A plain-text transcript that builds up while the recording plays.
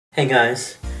Hey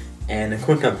guys, and a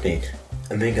quick update,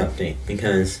 a big update,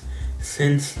 because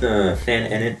since the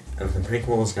fan edit of the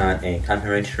prequels got a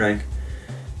copyright strike,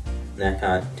 that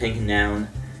got taken down,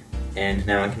 and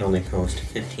now I can only post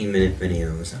 15-minute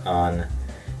videos on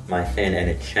my fan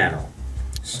edit channel.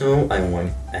 So I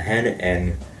went ahead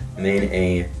and made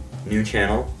a new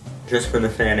channel just for the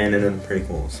fan edit of the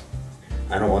prequels.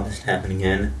 I don't want this to happen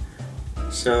again,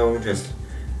 so just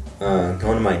go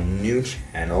to my new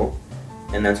channel,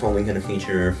 and that's only going to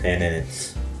feature fan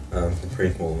edits of the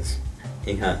prequels.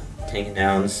 It got taken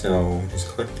down, so just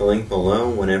click the link below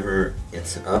whenever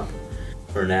it's up.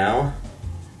 For now,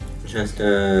 just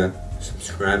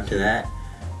subscribe to that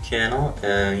channel.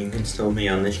 You can still be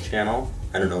on this channel.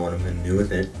 I don't know what I'm going to do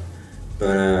with it.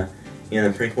 But yeah,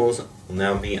 the prequels will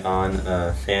now be on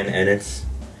fan edits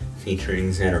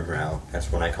featuring Xanabrow.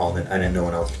 That's what I called it. I didn't know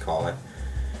what else to call it.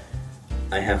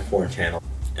 I have 4 channels,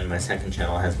 and my second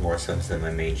channel has more subs than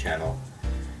my main channel.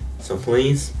 So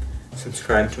please,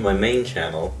 subscribe to my main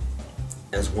channel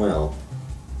as well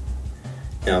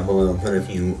down below. But if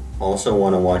you also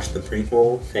want to watch the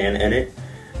prequel fan edit,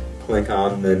 click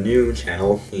on the new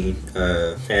channel,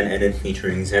 the fan edit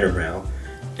featuring Xanabrow,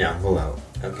 down below.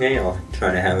 Okay, I'll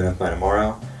try to have it up by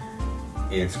tomorrow.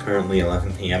 It's currently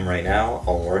 11 PM right now.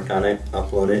 I'll work on it,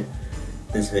 upload it.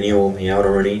 This video will be out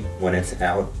already when it's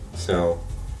out, so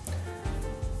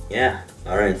yeah.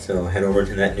 Alright, so head over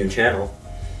to that new channel.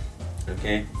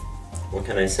 Okay, what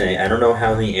can I say? I don't know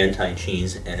how the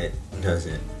anti-cheese edit does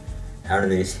it. How do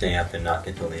they stay up and not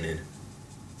get deleted?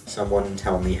 Someone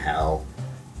tell me how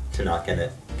to not get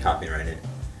it copyrighted.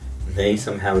 They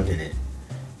somehow did it.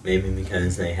 Maybe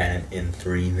because they had it in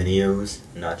 3 videos,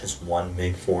 not just one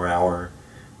big 4-hour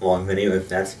long video. If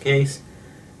that's the case,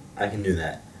 I can do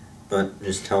that. But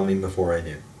just tell me before I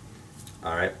do.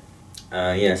 Alright.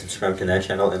 Yeah, subscribe to that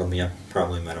channel. It'll be up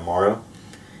probably by tomorrow.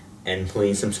 And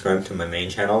please subscribe to my main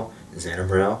channel,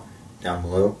 Xanabrow, down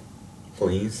below.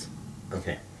 Please.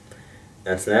 Okay.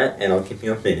 That's that, and I'll keep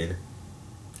you updated.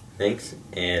 Thanks,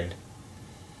 and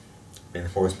may the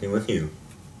force be with you.